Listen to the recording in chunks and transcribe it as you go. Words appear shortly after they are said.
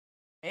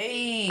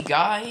Hey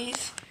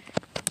guys,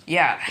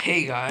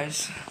 hey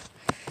guys,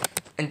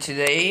 and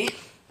today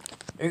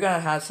we're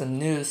gonna have some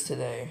news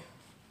today.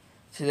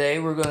 Today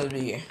we're gonna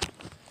be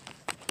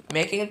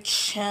making a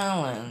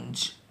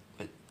challenge.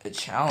 A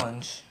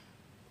challenge?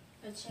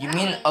 You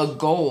mean a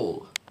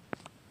goal?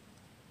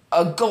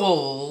 A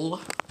goal?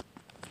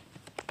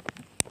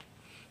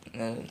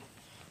 And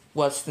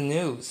what's the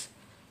news?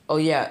 Oh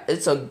yeah,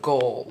 it's a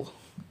goal.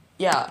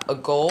 Yeah, a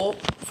goal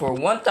for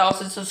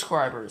 1,000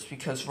 subscribers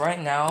because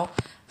right now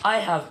I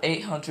have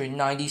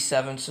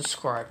 897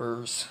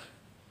 subscribers.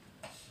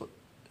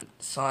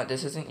 Sonic,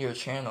 this isn't your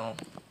channel.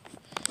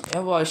 Yeah,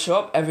 well, I show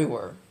up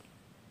everywhere.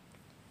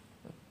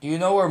 Do you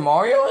know where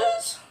Mario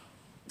is?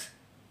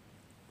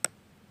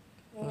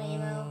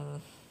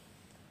 Lame.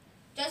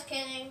 Just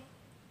kidding.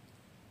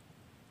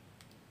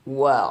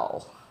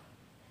 Well,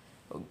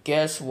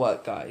 guess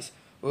what, guys?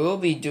 We'll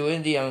be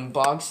doing the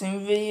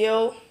unboxing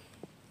video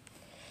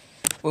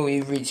when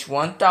we reach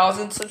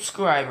 1,000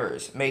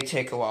 subscribers. May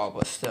take a while,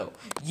 but still.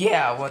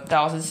 Yeah,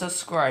 1,000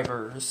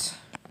 subscribers.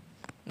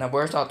 Now,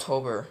 where's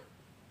October?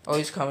 Oh,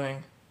 he's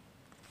coming.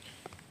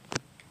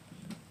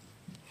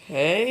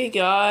 Hey,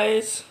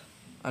 guys.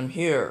 I'm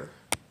here.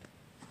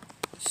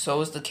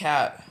 So is the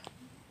cat.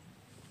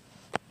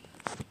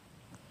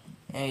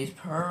 And he's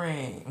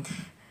purring.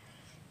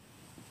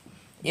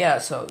 Yeah,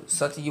 so,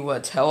 something you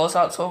want to tell us,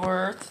 October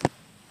Earth?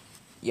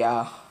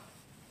 Yeah.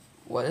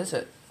 What is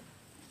it?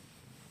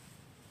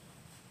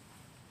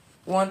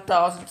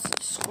 1,000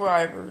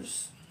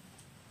 subscribers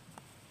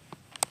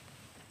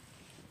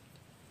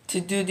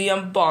to do the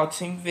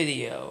unboxing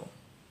video.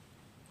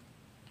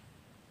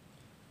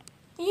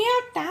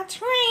 Yep,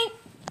 that's right.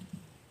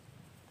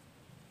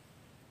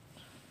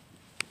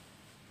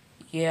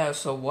 Yeah,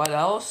 so what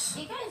else?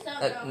 You guys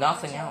don't know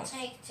nothing how much else.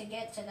 it'll take to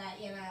get to that,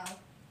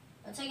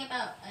 It'll take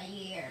about a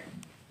year.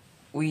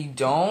 We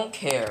don't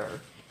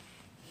care.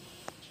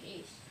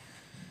 Jeez.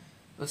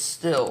 But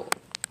still,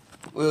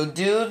 we'll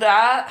do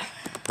that.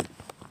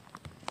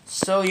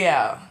 So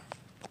yeah,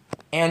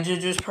 Andrew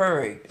just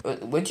purring.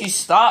 Would you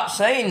stop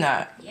saying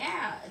that?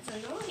 Yeah, it's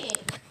annoying.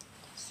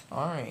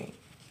 Sorry.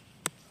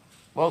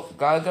 Well,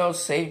 gotta go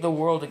save the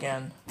world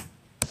again.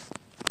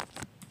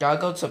 Gotta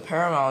go to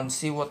Paramount and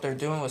see what they're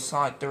doing with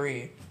Sonic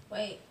 3.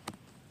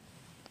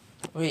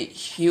 Wait,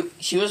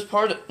 he was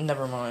part of...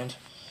 Never mind.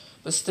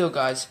 But still,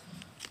 guys.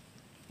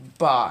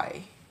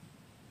 Bye.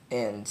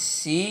 And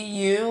see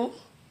you...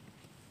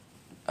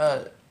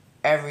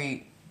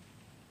 every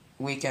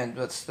weekend,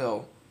 but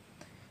still.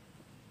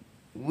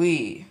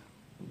 We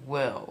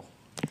will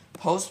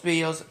post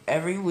videos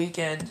every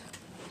weekend.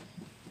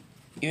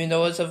 Even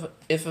though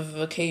if a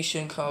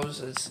vacation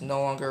comes, it's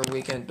no longer a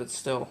weekend, but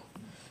still.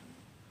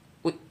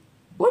 What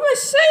am I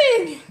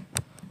saying?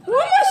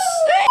 What am I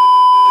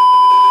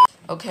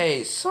saying?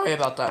 Okay, sorry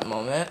about that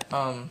moment.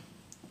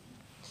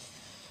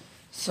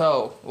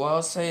 So, what I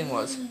was saying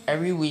was,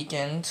 every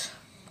weekend,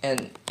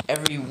 and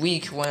every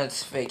week when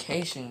it's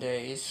vacation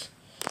days,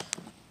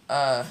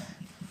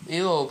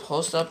 we will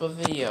post up a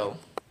video.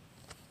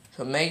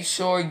 So make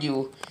sure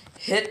you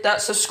hit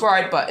that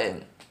subscribe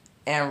button,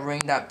 and ring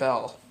that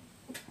bell.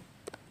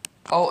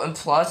 Oh, and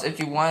plus, if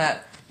you want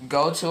to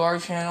go to our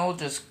channel,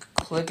 just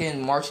click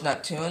in March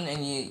Neptune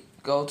and you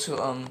go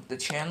to the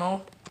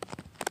channel.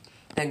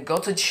 Then go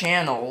to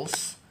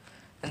channels,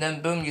 and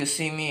then boom, you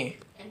see me.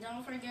 And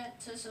don't forget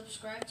to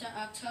subscribe to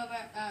October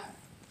Earth.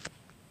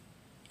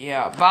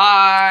 Yeah,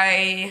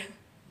 bye.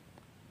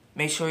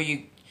 Make sure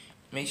you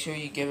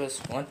give us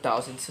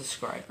 1,000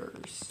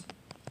 subscribers.